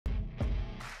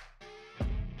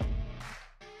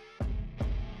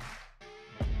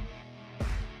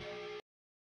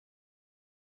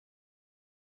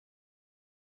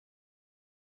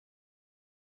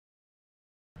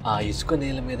ఆ ఇసుక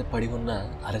నేల మీద పడి ఉన్న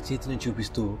అరచేతిని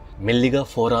చూపిస్తూ మెల్లిగా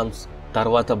ఫోర్ ఆర్మ్స్,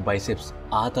 తర్వాత బైసెప్స్,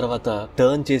 ఆ తర్వాత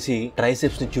టర్న్ చేసి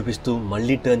ట్రైసెప్స్ ని చూపిస్తూ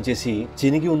మళ్ళీ టర్న్ చేసి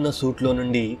చినిగి ఉన్న సూట్ లో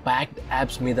నుండి ప్యాక్డ్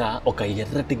యాబ్స్ మీద ఒక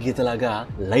ఎర్రటి గీతలాగా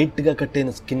లైట్ గా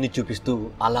కట్టిన స్కిన్ ని చూపిస్తూ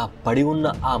అలా పడి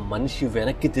ఉన్న ఆ మనిషి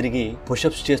వెనక్కి తిరిగి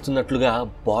పుషప్స్ చేస్తున్నట్లుగా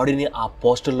బాడీని ఆ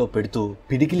పోస్టర్ లో పెడుతూ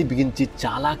పిడికిలి బిగించి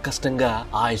చాలా కష్టంగా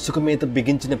ఆ ఇసుక మీద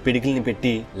బిగించిన పిడికిలిని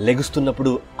పెట్టి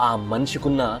లెగుస్తున్నప్పుడు ఆ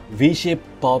మనిషికున్న V shape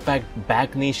power pack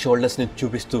back ని షోల్డర్స్ ని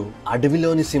చూపిస్తూ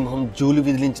అడవిలోని సింహం జూలు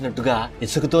విదిలించినట్టుగా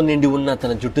ఇసుకతో నిండి ఉన్న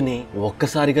తన జుట్టుని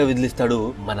ఒక్కసారిగా విదిలిస్తాడు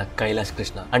మన కైలాష్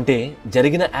కృష్ణ. అంటే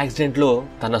జరిగిన యాక్సిడెంట్ లో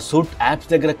తన సూట్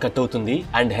యాప్స్ దగ్గర కట్ అవుతుంది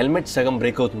అండ్ హెల్మెట్ సగం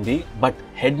బ్రేక్ అవుతుంది. బట్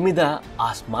హెడ్ మీద ఆ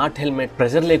స్మార్ట్ హెల్మెట్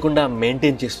ప్రెషర్ లేకుండా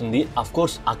మెయింటైన్ చేస్తుంది. అఫ్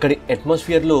కోర్స్ అక్కడి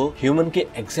అట్మాస్ఫియర్ లో హ్యూమన్ కి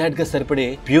ఎగ్జాక్ట్ గా సరిపడే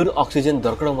ప్యూర్ ఆక్సిజన్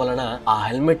దొరకడం వలన ఆ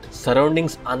హెల్మెట్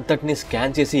సరౌండింగ్స్ అంతటిని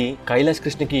స్కాన్ చేసి కైలాష్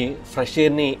కృష్ణకి ఫ్రెష్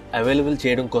ఎయిర్ ని అవైలబుల్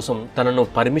చేయడం కోసం తనను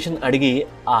పర్మిషన్ అడిగి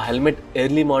ఆ helmet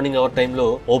early morning hour time లో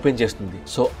ఓపెన్ చేస్తుంది.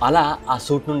 సో అలా ఆ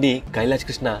సూట్ నుండి కైలాష్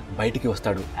కృష్ణ బయటికి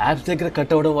వస్తాడు. యాప్స్ దగ్గర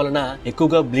కట్ అవడం వలన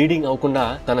ఎక్కువగా బ్లీడింగ్ అవ్వకుండా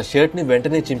తన షర్ట్ ని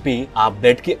వెంటనే చింపి ఆ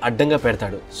బ్లడ్ కి అడ్డంగా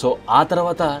పెడతాడు. సో ఆ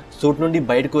తర్వాత సూట్ నుండి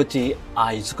బయటకు వచ్చి ఆ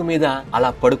ఇసుక మీద అలా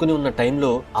పడుకుని ఉన్న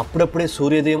టైంలో అప్పుడప్పుడే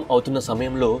సూర్యోదయం అవుతున్న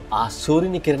సమయంలో ఆ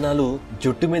సూర్యుని కిరణాలు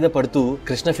జుట్టు మీద పడుతూ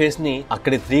కృష్ణ ఫేస్ ని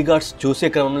అక్కడి 3 గార్డ్స్ చూసే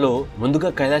క్రమంలో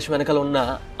ముందుగా కైలాష్ వెనకాల ఉన్న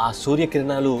ఆ సూర్య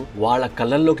కిరణాలు వాళ్ళ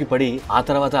కళ్ళల్లోకి పడి ఆ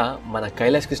తర్వాత మన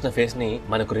కైలాష్ కృష్ణ ఫేస్ ని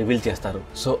మనకు రివీల్ చేస్తారు.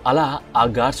 సో అలా ఆ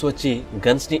గార్డ్స్ వచ్చి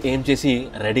గన్స్ ని ఏం చేసి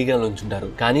రెడీగా ఉంచుంటారు.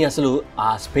 కానీ అసలు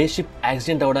ఆ స్పేస్ షిప్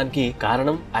యాక్సిడెంట్ అవడానికి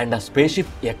కారణం అండ్ ఆ స్పేస్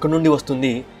షిప్ ఎక్కడి నుండి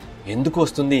వస్తుంది, ఎందుకు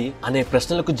వస్తుంది అనే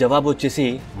ప్రశ్నలకు జవాబు వచ్చేసి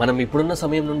మనం ఇప్పుడున్న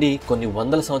సమయం నుండి కొన్ని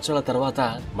వందల సంవత్సరాల తర్వాత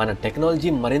మన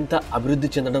టెక్నాలజీ మరింత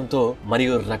అభివృద్ధి చెందడంతో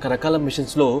మరియు రకరకాల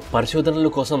మిషన్స్ లో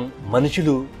పరిశోధనల కోసం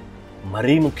మనుషులు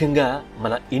మరీ ముఖ్యంగా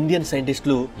మన ఇండియన్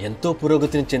సైంటిస్టులు ఎంతో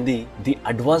పురోగతిని చెంది the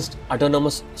advanced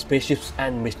autonomous space ships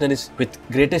and machineries with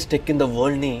greatest tech in the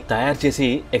world ని తయారు చేసి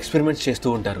ఎక్స్పెరిమెంట్స్ చేస్తూ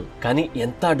ఉంటారు. కానీ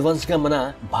ఎంత అడ్వాన్స్ గా మన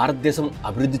భారతదేశం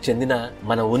అభివృద్ధి చెందినా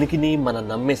మన ఉనికిని, మన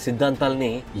నమ్మే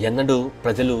సిద్ధాంతాలని ఎన్నడూ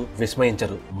ప్రజలు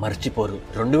విస్మయించరు, మర్చిపోరు.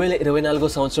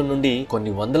 2024 సంవత్సరం నుండి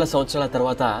కొన్ని వందల సంవత్సరాల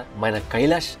తర్వాత మన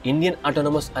కైలాష్ ఇండియన్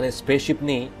ఆటోనమస్ అనే స్పేస్ షిప్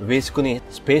ని వేసుకుని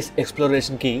స్పేస్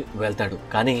ఎక్స్ప్లోరేషన్ కి వెళ్తాడు.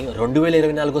 కానీ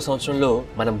 2024 సంవత్సరం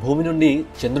మనం భూమి నుండి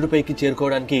చంద్రుడిపైకి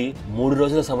చేరుకోవడానికి 3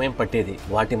 రోజుల సమయం పట్టేది.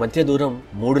 వాటి మధ్య దూరం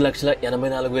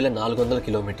 3,84,400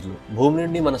 కిలోమీటర్లు. భూమి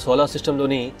నుండి మన సోలార్ సిస్టమ్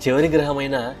లోని చివరి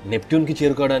గ్రహమైన నెప్ట్యూన్ కి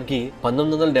చేరుకోవడానికి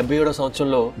 1977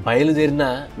 సంవత్సరంలో బయలుదేరిన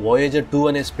వోయేజర్ 2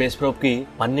 అనే స్పేస్ ప్రోబ్ కి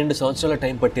 12 సంవత్సరాల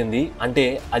టైం పట్టింది. అంటే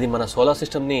అది మన సోలార్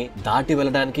సిస్టమ్ ని దాటి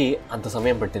వెళ్ళడానికి అంత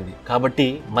సమయం పట్టింది. కాబట్టి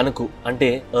మనకు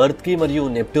అంటే ఎర్త్ కి మరియు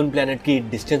నెప్ట్యూన్ ప్లానెట్ కి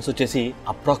డిస్టెన్స్ వచ్చేసి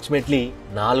అప్రాక్సిమేట్లీ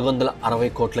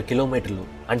 460 కోట్ల కిలోమీటర్లు.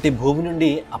 అంటే భూమి నుండి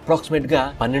అప్రాక్సిమేట్ గా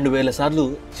 12,000 సార్లు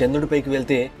చంద్రుడిపైకి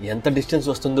వెళ్తే ఎంత డిస్టెన్స్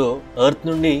వస్తుందో ఎర్త్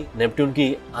నుండి నెప్ట్యూన్ కి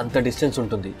అంత డిస్టెన్స్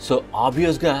ఉంటుంది. సో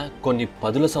ఆబ్వియస్ గా కొన్ని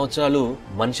 10 సంవత్సరాలు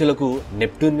మనుషులకు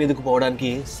నెప్ట్యూన్ మీదకు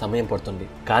పోవడానికి సమయం పడుతుంది.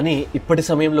 కానీ ఇప్పటి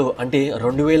సమయంలో అంటే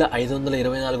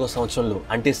 2524 సంవత్సరంలో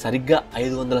అంటే సరిగ్గా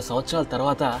 500 సంవత్సరాల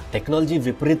తర్వాత టెక్నాలజీ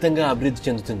విపరీతంగా అభివృద్ధి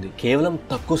చెందుతుంది. కేవలం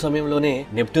తక్కువ సమయంలోనే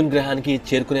నెప్ట్యూన్ గ్రహానికి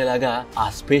చేరుకునేలాగా ఆ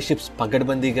స్పేస్ షిప్స్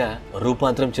పగడ్బందీగా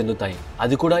రూపాంతరం చెందుతాయి.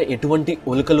 అది కూడా ఎటువంటి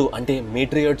ఉల్కలు అంటే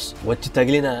మీటరియోట్స్ వచ్చి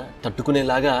తగిలినా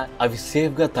తట్టుకునేలాగా అవి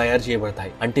సేఫ్ గా తయారు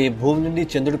చేయబడతాయి. అంటే భూమి నుండి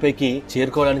చంద్రుడిపైకి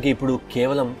చేరుకోవడానికి ఇప్పుడు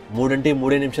కేవలం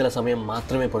 3 నిమిషాల సమయం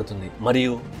మాత్రమే పడుతుంది.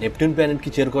 మరియు నెప్ట్యూన్ ప్లానెట్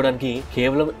కి చేరుకోవడానికి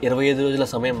కేవలం 25 రోజుల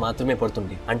సమయం మాత్రమే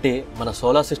పడుతుంది. అంటే మన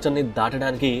సోలార్ సిస్టమ్ ని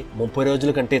దాటడానికి 30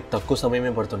 రోజుల కంటే తక్కువ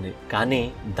సమయమే పడుతుంది. కానీ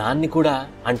దాన్ని కూడా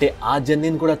అంటే ఆ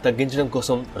జర్నీని కూడా తగ్గించడం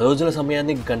కోసం, రోజుల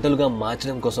సమయాన్ని గంటలుగా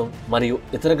మార్చడం కోసం మరియు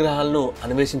ఇతర గ్రహాలను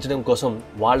అన్వేషించడం కోసం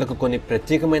వాళ్లకు కొన్ని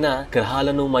ప్రత్యేకమైన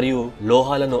గ్రహాలను మరియు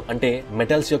లోహాలను అంటే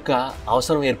మెటల్స్ యొక్క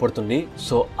అవసరం ఏర్పడుతుంది.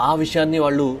 సో ఆ విషయాన్ని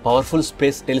వాళ్ళు powerful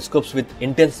space telescopes with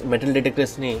intense metal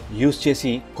detectors ని యూజ్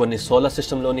చేసి కొన్ని సోలార్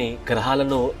సిస్టమ్ లోని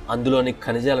గ్రహాలను, అందులోని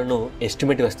ఖనిజాలను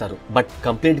ఎస్టిమేట్ వేస్తారు. బట్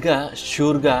కంప్లీట్ గా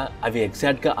షూర్ గా అవి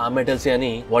ఎగ్జాక్ట్ గా ఆ మెటల్స్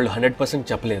అని వాళ్ళు 100%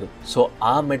 చెప్పలేరు. సో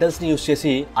ఆ మెటల్స్ ని యూజ్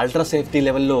చేసి అల్ట్రా సేఫ్టీ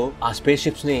లెవెల్లో ఆ స్పేస్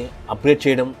షిప్స్ ని అప్గ్రేడ్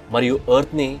చేయడం మరియు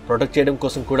ఎర్త్ ని ప్రొటెక్ట్ చేయడం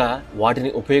కోసం కూడా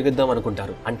వాటిని ఉపయోగిద్దాం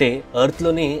అనుకుంటారు. అంటే ఎర్త్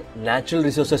లోని న్యాచురల్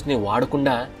రిసోర్సెస్ ని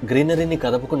వాడకుండా, గ్రీనరీని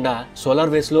కదపకుండా,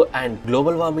 సోలార్ వేస్ లో అండ్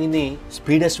గ్లోబల్ వార్మింగ్ ని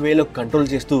స్పీడెస్ట్ వేలో కంట్రోల్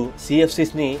చేస్తూ,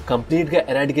 CFCs ని కంప్లీట్ గా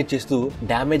ఎరాడికేట్ చేస్తూ,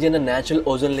 డ్యామేజ్ అయిన న్యాచురల్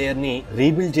ఓజోన్ లేయర్ ని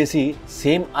రీబిల్డ్ చేసి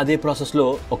సేమ్ అదే ప్రాసెస్ లో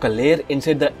ఒక లేయర్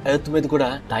ఇన్సైడ్ ద ఎర్త్ మీద కూడా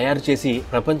తయారు చేసి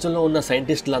ప్రపంచంలో ఉన్న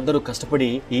సైంటిస్టులు అందరూ కష్టపడి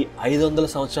ఈ 500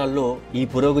 సంవత్సరాల్లో ఈ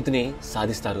పురోగతిని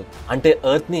సాధిస్తారు. అంటే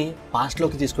ఎర్త్ ని పాస్ట్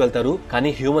లోకి తీసుకువెళ్తారు.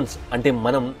 కానీ హ్యూమన్స్ అంటే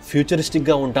మనం ఫ్యూచరిస్టిక్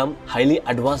గా ఉంటాం, హైలీ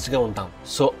అడ్వాన్స్డ్ గా ఉంటాం.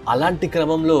 సో అలాంటి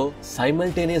క్రమంలో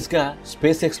సైమల్టేనియస్ గా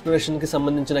స్పేస్ ఎక్స్ప్లోరేషన్ కి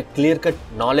సంబంధించిన clear cut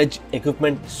knowledge,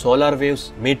 equipment, solar waves,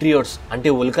 మీటియోర్స్ అంటే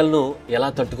ఉల్కలను ఎలా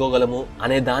తట్టుకోగలము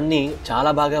అనే దాన్ని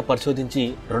చాలా బాగా పరిశోధించి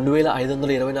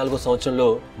 2524 సంవత్సరంలో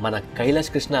మన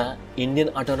కైలాష్ కృష్ణ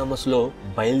ఇండియన్ ఆటోనమస్ లో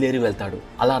బయలుదేరి వెళ్తాడు.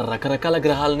 అలా రకరకాల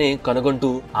గ్రహాలని కనుగొంటూ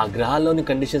ఆ గ్రహాల్లోని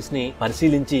కండిషన్స్ ని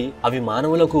పరిశీలించి అవి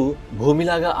మానవులకు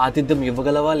భూమిలాగా ఆతిథ్యం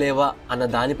ఇవ్వగలవా లేవా అన్న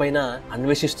దానిపైన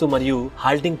అన్వేషిస్తూ మరియు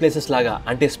హాల్టింగ్ ప్లేసెస్ లాగా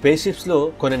అంటే స్పేస్ షిప్స్ లో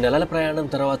కొన్ని నెలల ప్రయాణం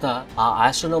తర్వాత ఆ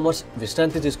ఆస్ట్రోనామర్స్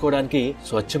విశ్రాంతి తీసుకోవడానికి,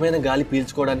 స్వచ్ఛమైన గాలి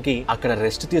పీల్చుకోవడానికి అక్కడ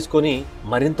రెస్ట్ తీసుకొని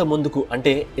మరింత ముందుకు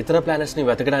అంటే ఇతర ప్లానెట్స్ ని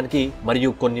వెతకడానికి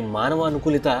మరియు కొన్ని మానవ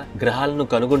అనుకూలిత గ్రహాలను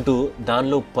కనుగొంటూ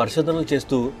దానిలో పరిశోధనలు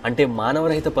చేస్తూ అంటే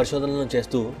మానవరహిత పరిశోధనలు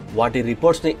చేస్తూ వాటి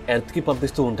రిపోర్ట్స్ ని ఎర్త్ కి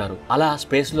పంపిస్తూ ఉంటారు. అలా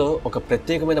స్పేస్ లో ఒక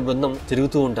ప్రత్యేకమైన బృందం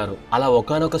తిరుగుతూ ఉంటారు. అలా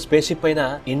ఒకానొక స్పేస్ షిప్ పైన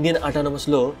ఇండియన్ ఆటోనమస్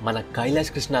లో మన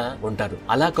కైలాష్ కృష్ణ ఉంటారు.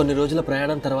 అలా కొన్ని రోజుల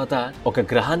ప్రయాణం తర్వాత ఒక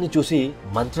గ్రహాన్ని చూసి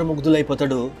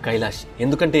మంత్రముగ్ధులైపోతాడు కైలాష్.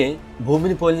 ఎందుకంటే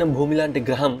భూమిని పోలిన భూమి లాంటి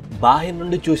గ్రహం బాహ్యం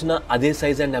నుండి చూసిన అదే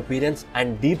size and appearance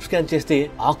and deep scan చేస్తే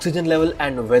oxygen level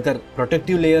and weather,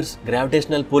 protective layers,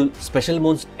 gravitational pull, special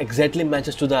moons exactly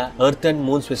matches to the earth and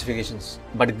moon specifications.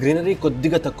 But greenery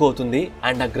కొద్దిగా తక్కువ అవుతుంది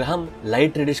అండ్ ఆ గ్రహం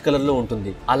లైట్ రెడిష్ కలర్ లో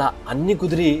ఉంటుంది. అలా అన్ని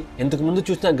కుదిరి ఇంతకు ముందు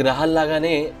చూసిన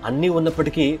గ్రహాల్లాగానే అన్ని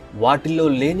ఉన్నప్పటికీ వాటిల్లో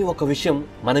లేని ఒక విషయం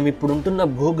మనం ఇప్పుడుంటున్న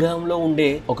భూగ్రహంలో ఉండే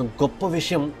ఒక గొప్ప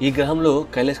విషయం ఈ గ్రహంలో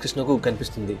కైలాష్ కృష్ణకు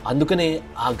కనిపిస్తుంది. అందుకనే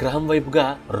ఆ గ్రహం వైపుగా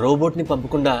రోబోట్ ని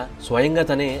పంపకుండా స్వయంగా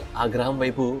తనే ఆ గ్రహం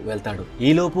వైపు వెళ్తాడు.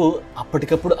 ఈలోపు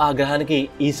అప్పటికప్పుడు ఆ గ్రహానికి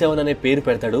E7 అనే పేరు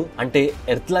పెడతాడు. అంటే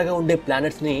ఎర్త్ లాగా ఉండే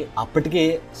ప్లానెట్స్ ని అప్పటికే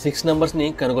 6 నంబర్స్ ని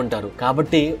కనుగొంటారు.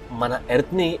 కాబట్టి మన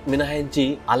ఎర్త్ ని మినహాయించి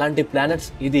అలాంటి ప్లానెట్స్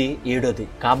ఇది 7ది.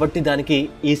 కాబట్టి దానికి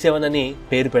E7 అని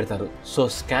పేరు పెడతారు. సో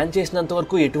స్కాన్ చేసినంత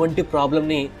వరకు ఎటువంటి ప్రాబ్లం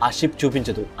ని ఆ షిప్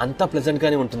చూపించదు, అంతా ప్లెజెంట్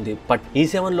గానే ఉంటుంది. బట్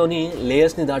E7 లోని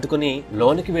లేయర్స్ ని దాటుకుని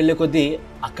లోనికి వెళ్లే కొద్దీ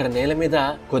అక్కడ నేల మీద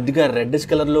కొద్దిగా రెడ్డిష్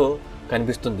కలర్ లో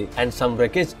కనిపిస్తుంది అండ్ సమ్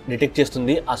రెకేజ్ డిటెక్ట్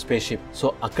చేస్తుంది ఆ స్పేస్ షిప్. సో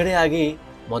అక్కడే ఆగి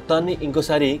మొత్తాన్ని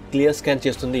ఇంకోసారి క్లియర్ స్కాన్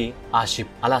చేస్తుంది ఆ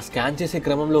షిప్. అలా స్కాన్ చేసే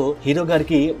క్రమంలో హీరో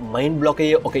గారికి మైండ్ బ్లాక్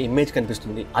అయ్యే ఒక ఇమేజ్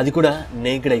కనిపిస్తుంది. అది కూడా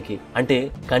నేకెడ్ ఐకి అంటే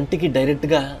కంటికి డైరెక్ట్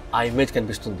గా ఆ ఇమేజ్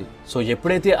కనిపిస్తుంది. సో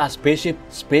ఎప్పుడైతే ఆ స్పేస్ షిప్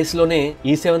స్పేస్ లోనే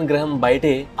E7 గ్రహం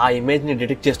బయటే ఆ ఇమేజ్ ని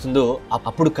డిటెక్ట్ చేస్తుందో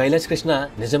అప్పుడు కైలాష్ కృష్ణ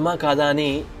నిజమా కాదా అని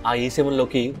ఆ E7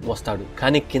 లోకి వస్తాడు.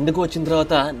 కానీ కిందకు వచ్చిన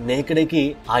తర్వాత నేకెడ్ ఐకి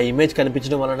ఆ ఇమేజ్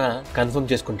కనిపించడం వలన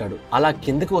కన్ఫర్మ్ చేసుకుంటాడు. అలా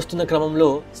కిందకు వస్తున్న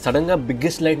క్రమంలో సడన్ గా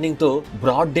బిగ్గెస్ట్ లైట్నింగ్ తో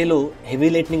బ్రాడ్ డే లో హెవీ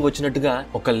లైట్నింగ్ వచ్చినట్టుగా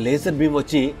ఒక లేజర్ బీమ్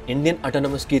వచ్చి ఇండియన్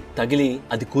ఆటోనమస్ కి తగిలి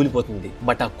అది కూలిపోతుంది.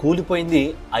 బట్ ఆ కూలిపోయింది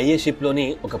ఐఏ షిప్ లోని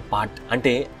ఒక పార్ట్.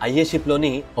 అంటే ఐఏ షిప్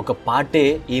లోని ఒక పార్టే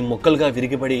ఈ ముక్కలుగా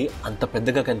విరిగిపడి అంత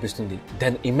పెద్దగా కనిపిస్తుంది.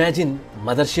 Then imagine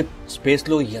mother ship space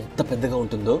లో ఎంత పెద్దగా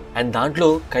ఉంటుందో అండ్ దాంట్లో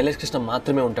కైలాష్ కృష్ణ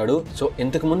మాత్రమే ఉంటాడు. సో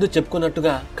ఇంతకు ముందు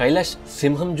చెప్పుకున్నట్టుగా కైలాష్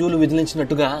సింహం జూలు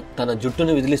విదిలించినట్టుగా తన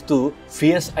జుట్టును విదిలిస్తూ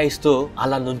ఫియర్స్ ఐస్ తో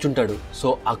అలా నుంచుంటాడు. సో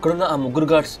అక్కడున్న ఆ ముగ్గురు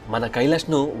గార్డ్స్ మన కైలాష్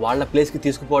ను వాళ్ళ ప్లేస్ కి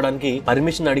తీసుకుపోవడానికి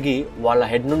పర్మిషన్ అడిగి వాళ్ళ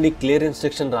హెడ్ నుండి క్లియర్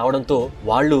ఇన్స్ట్రక్షన్ రావడంతో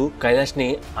వాళ్ళు కైలాష్ ని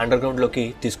అండర్ గ్రౌండ్ లోకి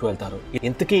తీసుకువెళ్తారు.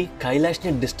 ఇంతకీ కైలాష్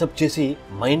ని డిస్టర్బ్ చేసి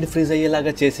మైండ్ ఫ్రీజ్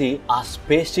అయ్యేలాగా చేసి ఆ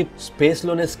స్పేస్ షిప్ స్పేస్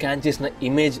లోనే స్కాన్ చేసిన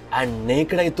image and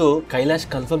naked ఐతో Kailash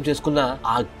confirm చేసుకున్న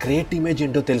ఆ గ్రేట్ ఇమేజ్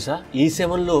ఏంటో తెలుసా?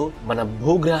 E7 లో మన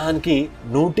భూగ్రహానికి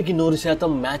 100%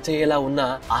 మ్యాచ్ అయ్యేలా ఉన్న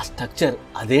ఆ స్ట్రక్చర్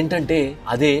అదేంటంటే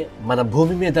అదే మన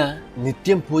భూమి మీద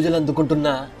నిత్యం పూజలు అందుకుంటున్న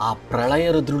ఆ ప్రళయ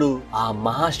రుద్రుడు ఆ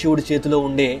మహాశివుడి చేతిలో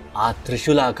ఉండే ఆ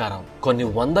త్రిశూల ఆకారం. కొన్ని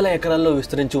వందల ఎకరాల్లో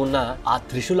విస్తరించి ఉన్న ఆ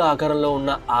త్రిశూల ఆకారంలో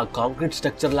ఉన్న ఆ కాంక్రీట్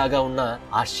స్ట్రక్చర్ లాగా ఉన్న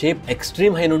ఆ షేప్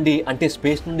ఎక్స్ట్రీమ్ హై నుండి అంటే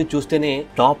స్పేస్ నుండి చూస్తేనే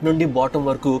టాప్ నుండి బాటం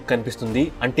వరకు కనిపిస్తుంది.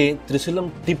 అంటే త్రిశూలం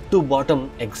టిప్ టు బాటం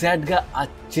ఎగ్జాక్ట్ గా ఆ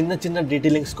చిన్న చిన్న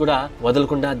డీటెయిలింగ్స్ కూడా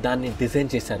వదలకుండా దాన్ని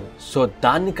డిజైన్ చేశారు. సో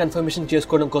దాన్ని కన్ఫర్మేషన్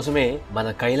చేసుకోవడం కోసమే మన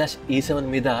కైలాష్ E7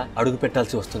 మీద అడుగు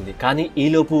పెట్టాల్సి వస్తుంది. కానీ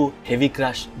ఈలోపు హెవీ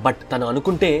క్రాష్. బట్ తను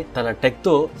అనుకుంటే తన టెక్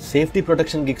తో సేఫ్టీ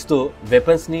ప్రొటెక్షన్ గిగ్స్ తో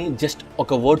వెపన్స్ ని జస్ట్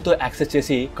ఒక వర్డ్ తో యాక్సెస్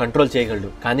చేసి కంట్రోల్ చేయగలడు.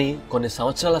 కానీ కొన్ని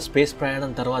సంవత్సరాల స్పేస్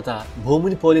ప్రయాణం తర్వాత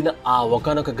భూమిని పోలిన ఆ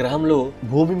ఒకానొక గ్రహంలో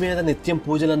భూమి మీద నిత్యం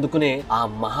పూజలు అందుకునే ఆ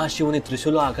మహాశివుని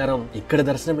త్రిశూల ఆకారం ఇక్కడ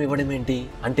దర్శనం ఇవ్వడం ఏంటి?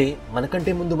 అంటే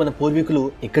మనకంటే ముందు మన పూర్వీకులు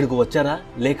ఇక్కడికి వచ్చారా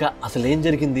లేక అసలేం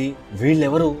జరిగింది?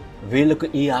 వీళ్ళెవరు? వీళ్లకు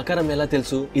ఈ ఆకారం ఎలా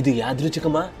తెలుసు? ఇది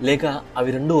యాదృచ్ఛికమా లేక అవి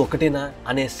రెండు ఒకటేనా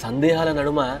అనే సందేహాల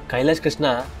నడుమ కైలాష్ కృష్ణ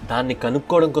దాన్ని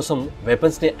కనుక్కోవడం కోసం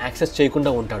వెపన్స్ ని యాక్సెస్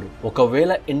చేయకుండా ఉంటాడు.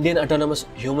 ఒకవేళ ఇండియన్ ఆటోనమస్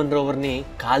హ్యూమన్ రోవర్ ని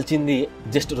కాల్చింది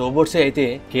జస్ట్ రోబోట్సే అయితే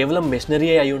కేవలం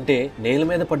మెషినరీ అయి ఉంటే నేల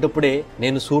మీద పడ్డప్పుడే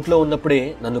నేను సూట్ లో ఉన్నప్పుడే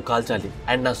నన్ను కాల్చాలి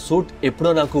అండ్ నా సూట్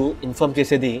ఎప్పుడో నాకు ఇన్ఫార్మ్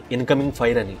చేసేది ఇన్కమింగ్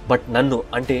ఫైర్ అని. బట్ నన్ను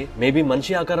అంటే మేబీ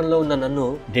మనిషి ఆకారంలో ఉన్న నన్ను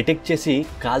డిటెక్ట్ చేసి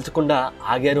కాల్చకుండా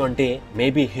ఆగారు అంటే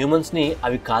మేబీ హ్యూమన్స్ ని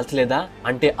అవి కాల్చ ఛాన్స్ లేదా,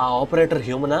 అంటే ఆ ఆపరేటర్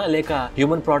హ్యూమనా లేక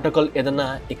హ్యూమన్ ప్రోటోకాల్ ఏదన్నా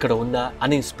ఇక్కడ ఉందా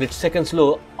అని స్ప్లిట్ సెకండ్స్ లో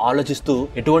ఆలోచిస్తూ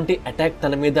ఎటువంటి అటాక్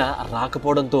తన మీద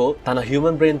రాకపోవడంతో తన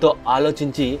హ్యూమన్ బ్రెయిన్ తో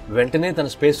ఆలోచించి వెంటనే తన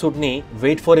స్పేస్ సూట్ ని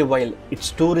wait for a while,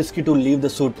 it's two risky to leave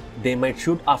the suit, they might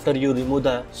shoot after you remove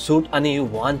the suit అని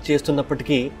వార్న్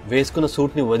చేస్తున్నప్పటికీ వేసుకున్న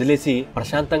సూట్ ని వదిలేసి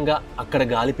ప్రశాంతంగా అక్కడ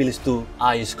గాలి పీలుస్తూ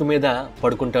ఆ ఇసుక మీద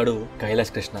పడుకుంటాడు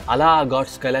కైలాష్ కృష్ణ. అలా ఆ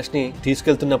గాడ్స్ కైలాష్ ని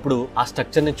తీసుకెళ్తున్నప్పుడు ఆ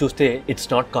స్ట్రక్చర్ ని చూస్తే ఇట్స్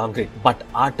నాట్ కాంక్రీట్ బట్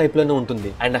ఆ టైప్ లోనే ఉంటుంది.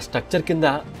 అండ్ ఆ స్ట్రక్చర్ కింద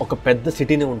ఒక పెద్ద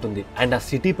సిటీనే ఉంటుంది. అండ్ ఆ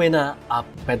సిటీ పైన ఆ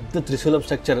పెద్ద త్రిశూలం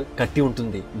స్ట్రక్చర్ కట్టి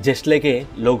ఉంటుంది, just like A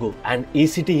logo. And ఈ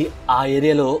సిటీ ఆ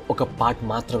ఏరియాలో ఒక పార్ట్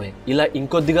మాత్రమే. ఇలా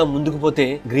ఇంకొద్దిగా ముందుకు పోతే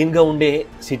గ్రీన్ గా ఉండే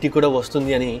సిటీ కూడా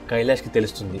వస్తుంది అని కైలాష్ కి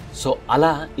తెలుస్తుంది. సో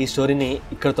అలా ఈ స్టోరీని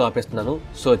ఇక్కడతో ఆపేస్తున్నాను.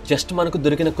 సో జస్ట్ మనకు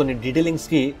దొరికిన కొన్ని డీటెయిలింగ్స్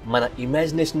కి మన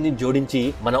ఇమాజినేషన్ ని జోడించి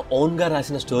మన ఓన్ గా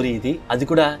రాసిన స్టోరీ ఇది. అది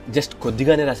కూడా జస్ట్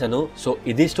కొద్దిగానే రాశాను. సో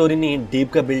ఇది స్టోరీని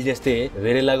డీప్ గా బిల్డ్ చేస్తే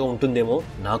వేరేలాగా ఉంటుందేమో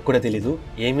నాకు కూడా తెలీదు.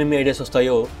 ఏమేమి ఐడియాస్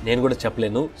వస్తాయో నేను కూడా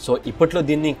చెప్పలేను. సో ఇప్పట్లో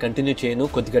దీన్ని కంటిన్యూ చేయను,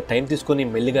 కొద్దిగా టైం తీసుకొని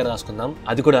మెల్లిగా రాసుకుందాం.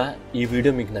 అది కూడా ఈ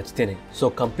వీడియో మీకు నచ్చితేనే. సో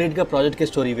కంప్లీట్ గా ప్రాజెక్ట్ కే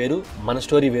స్టోరీ వేరు, మన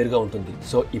స్టోరీ వేరుగా ఉంటుంది.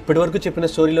 సో ఇప్పటి వరకు చెప్పిన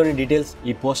స్టోరీలోని డీటెయిల్స్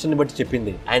ఈ పోస్టర్ ని బట్టి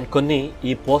చెప్పింది. అండ్ కొన్ని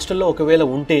ఈ పోస్టర్ లో ఒకవేళ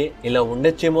ఉంటే ఇలా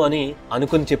ఉండొచ్చేమో అని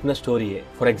అనుకుని చెప్పిన స్టోరీయే.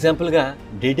 ఫర్ ఎగ్జాంపుల్ గా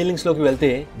డీటెయిలింగ్స్ లోకి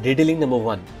వెళ్తే డీటెయిలింగ్ నెంబర్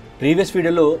 1, ప్రీవియస్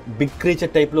వీడియోలో బిగ్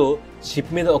క్రీచర్ టైప్ లో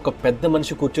షిప్ మీద ఒక పెద్ద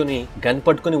మనిషి కూర్చొని గన్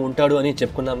పట్టుకుని ఉంటాడు అని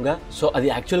చెప్పుకున్నాంగా. సో అది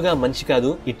యాక్చువల్ గా మనిషి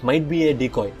కాదు, it might be A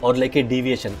decoy are like A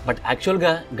deviation. But actual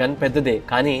గా గన్ పెద్దదే,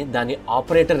 కానీ దాని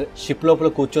ఆపరేటర్ షిప్ లోపల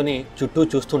కూర్చొని చుట్టూ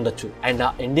చూస్తుండొచ్చు. అండ్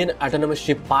ఆ ఇండియన్ ఆటోనమస్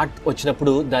షిప్ పార్ట్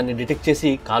వచ్చినప్పుడు దాన్ని డిటెక్ట్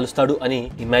చేసి కాలుస్తాడు అని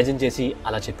ఇమాజిన్ చేసి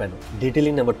అలా చెప్పాను.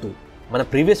 డీటెయిలింగ్ నెంబర్ 2, మన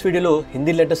ప్రీవియస్ వీడియోలో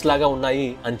హిందీ లెటర్స్ లాగా ఉన్నాయి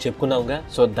అని చెప్పుకున్నాంగా.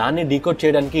 సో దాన్ని డీకోడ్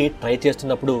చేయడానికి ట్రై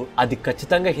చేస్తున్నప్పుడు అది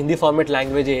ఖచ్చితంగా హిందీ ఫార్మాట్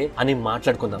లాంగ్వేజే అని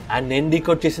మాట్లాడుకున్నాం. అండ్ నేను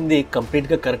డీకోడ్ చేసింది కంప్లీట్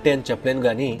గా కరెక్టే అని చెప్పలేను,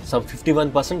 కానీ సమ్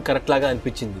 51% కరెక్ట్ లాగా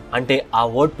అనిపించింది. అంటే ఆ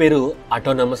వర్డ్ పేరు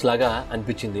ఆటోనమస్ లాగా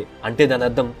అనిపించింది. అంటే దాని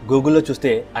అర్థం గూగుల్లో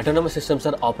చూస్తే autonomous systems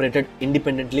are operated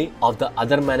independently of the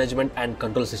other management and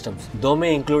control systems, though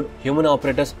May include human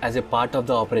operators as a part of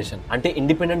the operation. అంటే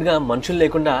ఇండిపెండెంట్ గా మనుషులు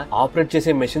లేకుండా ఆపరేట్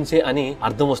చేసే మెషిన్సే అని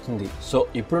అర్థం వస్తుంది. సో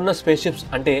ఇప్పుడున్న స్పేస్ షిప్స్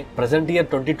అంటే present year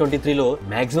 2023లో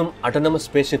maximum autonomous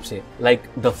space ships like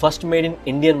the first made in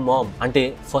Indian ma'am, అంటే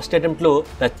ఫస్ట్ అటెంప్ట్ లో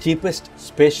the cheapest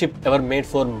space ship ever made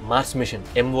for Mars mission,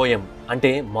 MOM.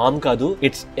 అంటే మామ్ కాదు,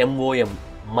 it's MOM,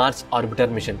 Mars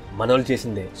arbiter machine మనోళ్ళు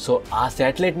చేసిందే. So ఆ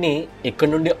satellite ని ఇక్కడ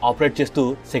నుండి ఆపరేట్ చేస్తూ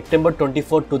సెప్టెంబర్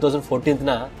 24,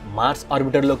 2014 మార్స్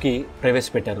ఆర్బిటర్ లోకి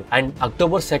ప్రవేశపెట్టారు. అండ్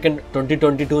అక్టోబర్ 2,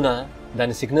 2022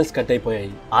 దాని సిగ్నల్స్ కట్ అయిపోయాయి.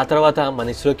 ఆ తర్వాత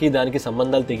మన ఇస్రోకి దానికి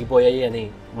సంబంధాలు తెగిపోయాయి అని,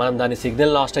 మనం దాని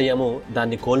సిగ్నల్ లాస్ట్ అయ్యాము,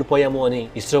 దాన్ని కోల్పోయాము అని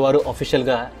ఇస్రో వారు అఫీషియల్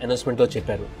గా అనౌన్స్మెంట్ లో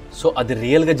చెప్పారు. సో అది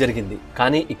రియల్ గా జరిగింది.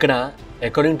 కానీ ఇక్కడ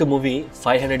అకార్డింగ్ టు మూవీ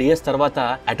 500 years తర్వాత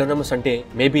ఆటోనమస్ అంటే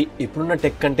మేబీ ఇప్పుడున్న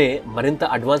టెక్ కంటే మరింత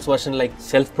advance version, like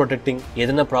self protecting,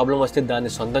 ఏదైనా ప్రాబ్లం వస్తే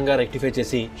దాన్ని సొంతంగా రెక్టిఫై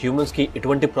చేసి హ్యూమన్స్ కి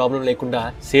ఎటువంటి ప్రాబ్లం లేకుండా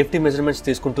సేఫ్టీ మెజర్మెంట్స్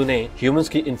తీసుకుంటూనే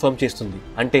హ్యూమన్స్ కి ఇన్ఫార్మ్ చేస్తుంది.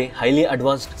 అంటే highly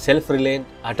advanced self రిలయెంట్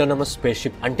autonomous space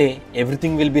ship. అంటే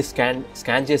ఎవ్రీథింగ్ విల్ బి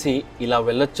స్కాన్ చేసి ఇలా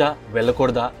వెళ్ళొచ్చా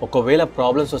వెళ్ళకూడదా, ఒకవేళ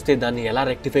ప్రాబ్లమ్స్ వస్తే దాన్ని ఎలా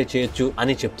రెక్టిఫై చేయొచ్చు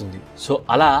అని చెప్తుంది. సో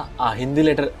అలా ఆ హిందీ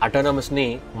లెటర్ ఆటోనమస్ ని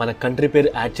మన కంట్రీ పేరు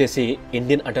యాడ్ చేసి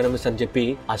ఇండియన్ ఆటోనమస్ అని చెప్పి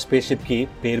ఆ స్పేస్ షిప్ కి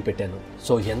పేరు పెట్టాను.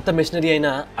 సో ఎంత మెషినరీ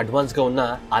అయినా అడ్వాన్స్ గా ఉన్నా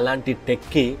అలాంటి టెక్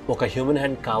కి ఒక హ్యూమన్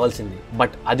హ్యాండ్ కావాల్సింది.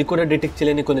 బట్ అది కూడా డిటెక్ట్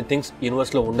చేయలేని కొన్ని థింగ్స్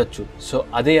యూనివర్స్ లో ఉండొచ్చు. సో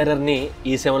అదే ఎర్రర్ ని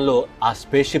E7 లో ఆ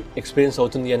స్పేస్ షిప్ ఎక్స్పీరియన్స్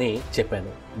అవుతుంది అని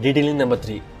చెప్పాను. Detailing number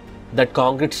 3, that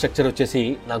concrete structure వచ్చేసి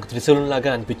నాకు త్రిశూలం లాగా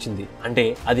అనిపించింది. అంటే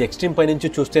అది ఎక్స్ట్రీమ్ పై నుంచి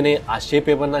చూస్తేనే ఆ షేప్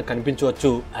ఏమన్నా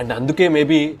కనిపించవచ్చు. అండ్ అందుకే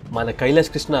మేబీ మన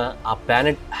కైలాష్ కృష్ణ ఆ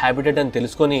ప్లానెట్ హ్యాబిటెట్ అని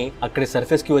తెలుసుకొని అక్కడి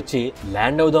సర్ఫేస్ కి వచ్చి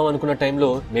ల్యాండ్ అవుదాం అనుకున్న టైంలో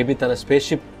మేబీ తన space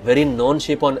ship very known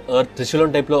shape on earth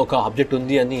త్రిశూలం టైప్ లో ఒక ఆబ్జెక్ట్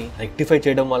ఉంది అని రెక్టిఫై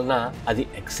చేయడం వలన అది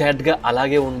ఎగ్జాక్ట్ గా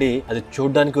అలాగే ఉండి అది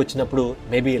చూడడానికి వచ్చినప్పుడు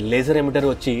మేబీ లేజర్ ఎమిటర్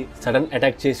వచ్చి సడన్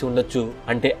అటాక్ చేసి ఉండొచ్చు.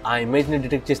 అంటే ఆ ఇమేజ్ ని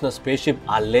డిటెక్ట్ చేసిన స్పేస్ షిప్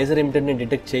ఆ లేజర్ ఎమిటర్ ని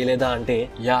డిటెక్ట్ చేయలేదా అంటే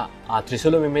యా, ఆ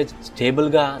త్రిశూలం ఇమేజ్ స్టేబుల్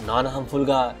గా నాన్ హార్మ్ఫుల్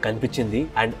గా కనిపించింది.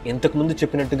 అండ్ ఇంతకు ముందు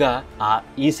చెప్పినట్టుగా ఆ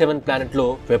E7 ప్లానెట్ లో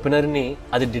వెపనరీని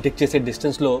అది డిటెక్ట్ చేసే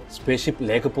డిస్టెన్స్ లో స్పేస్ షిప్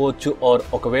లేకపోవచ్చు, ఆర్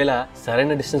ఒకవేళ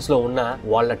సరైన డిస్టెన్స్ లో ఉన్న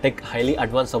వాళ్ళ టెక్ హైలీ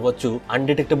అడ్వాన్స్ అవ్వచ్చు,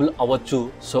 అన్డిటెక్టబుల్ అవ్వచ్చు.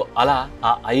 సో అలా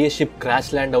ఆ ఐఏ షిప్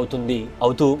క్రాష్ ల్యాండ్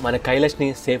అవుతూ మన కైలాష్ ని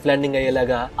సేఫ్ ల్యాండింగ్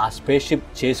అయ్యేలాగా ఆ స్పేస్ షిప్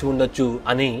చేసి ఉండొచ్చు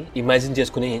అని ఇమాజిన్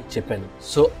చేసుకుని చెప్పాను.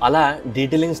 సో అలా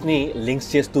డీటెయిలింగ్స్ ని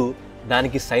లింక్స్ చేస్తూ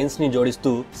దానికి సైన్స్ ని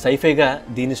జోడిస్తూ సైఫైగా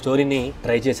దీని స్టోరీని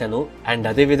ట్రై చేశాను. అండ్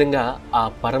అదే విధంగా ఆ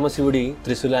పరమశివుడి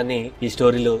త్రిశూలాన్ని ఈ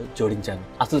స్టోరీలో జోడించాను.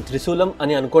 అసలు త్రిశూలం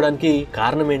అని అనుకోవడానికి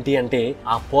కారణం ఏంటి అంటే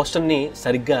ఆ పోస్టర్ ని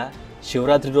సరిగ్గా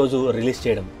శివరాత్రి రోజు రిలీజ్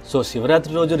చేయడం. సో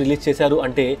శివరాత్రి రోజు రిలీజ్ చేశారు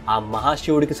అంటే ఆ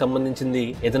మహాశివుడికి సంబంధించింది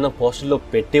ఏదైనా పోస్టర్ లో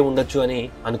పెట్టే ఉండొచ్చు అని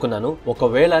అనుకున్నాను.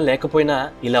 ఒకవేళ లేకపోయినా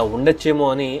ఇలా ఉండొచ్చేమో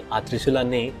అని ఆ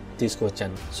త్రిశూలాన్ని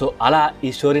తీసుకువచ్చాను. సో అలా ఈ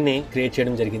స్టోరీని క్రియేట్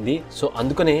చేయడం జరిగింది. సో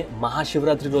అందుకనే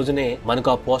మహాశివరాత్రి రోజునే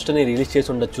మనకు ఆ పోస్టర్ ని రిలీజ్ చేసి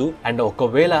ఉండొచ్చు. అండ్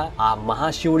ఒకవేళ ఆ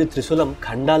మహాశివుడి త్రిశూలం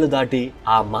ఖండాలు దాటి,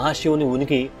 ఆ మహాశివుని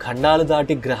ఉనికి ఖండాలు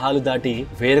దాటి, గ్రహాలు దాటి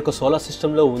వేరొక సోలార్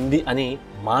సిస్టమ్ లో ఉంది అని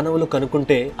మానవులు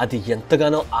కనుక్కుంటే అది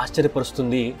ఎంతగానో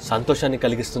ఆశ్చర్యపరుస్తుంది, సంతోషాన్ని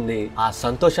కలిగిస్తుంది. ఆ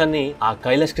సంతోషాన్ని ఆ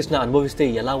కైలాష్ కృష్ణ అనుభవిస్తే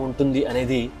ఎలా ఉంటుంది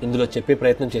అనేది ఇందులో చెప్పే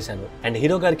ప్రయత్నం చేశాను. అండ్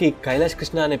హీరో గారికి కైలాష్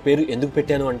కృష్ణ అనే పేరు ఎందుకు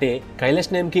పెట్టాను అంటే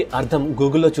కైలాష్ నేమ్ కి అర్థం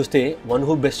గూగుల్లో చూస్తే వన్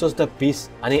హూ బెస్టోస్ ద పీస్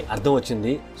అని అర్థం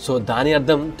వచ్చింది. సో దాని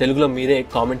అర్థం తెలుగులో మీరే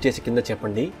కామెంట్ చేసి కింద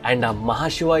చెప్పండి. అండ్ ఆ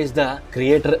Mahashiva is the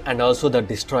creator and also the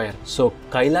destroyer. So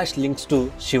Kailash links to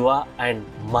Shiva and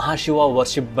Mahashiva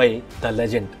worship by the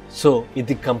legend. So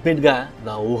ఇది కంప్లీట్ గా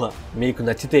నా ఊహ. మీకు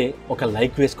నచ్చితే ఒక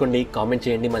లైక్ వేసుకోండి, కామెంట్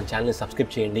చేయండి, మన ఛానల్ సబ్స్క్రైబ్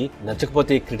చేయండి.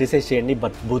 నచ్చకపోతే క్రిటిసైజ్ చేయండి,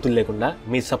 బట్ బూతులు లేకుండా.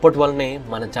 మీ సపోర్ట్ వల్లనే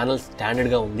మన ఛానల్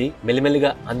స్టాండర్డ్ గా ఉంది.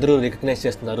 మెల్లిమెల్లిగా అందరూ రికగ్నైజ్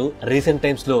చేస్తున్నారు. రీసెంట్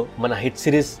టైమ్స్ లో మన hit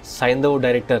series Saindhav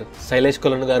director Shailesh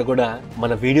కొలన్ గారు కూడా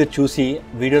మన వీడియో చూసి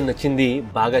వీడియో నచ్చింది,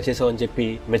 బాగా చేసావని చెప్పి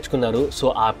మెచ్చుకున్నారు. సో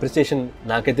ఆ అప్రిసియేషన్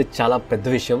నాకైతే చాలా పెద్ద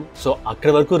విషయం. సో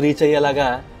అక్కడి వరకు రీచ్ అయ్యేలాగా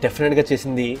డెఫినెట్ గా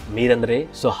చేసింది మీరందరే.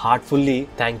 So heartfully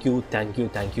thank you.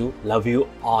 Love you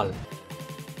all.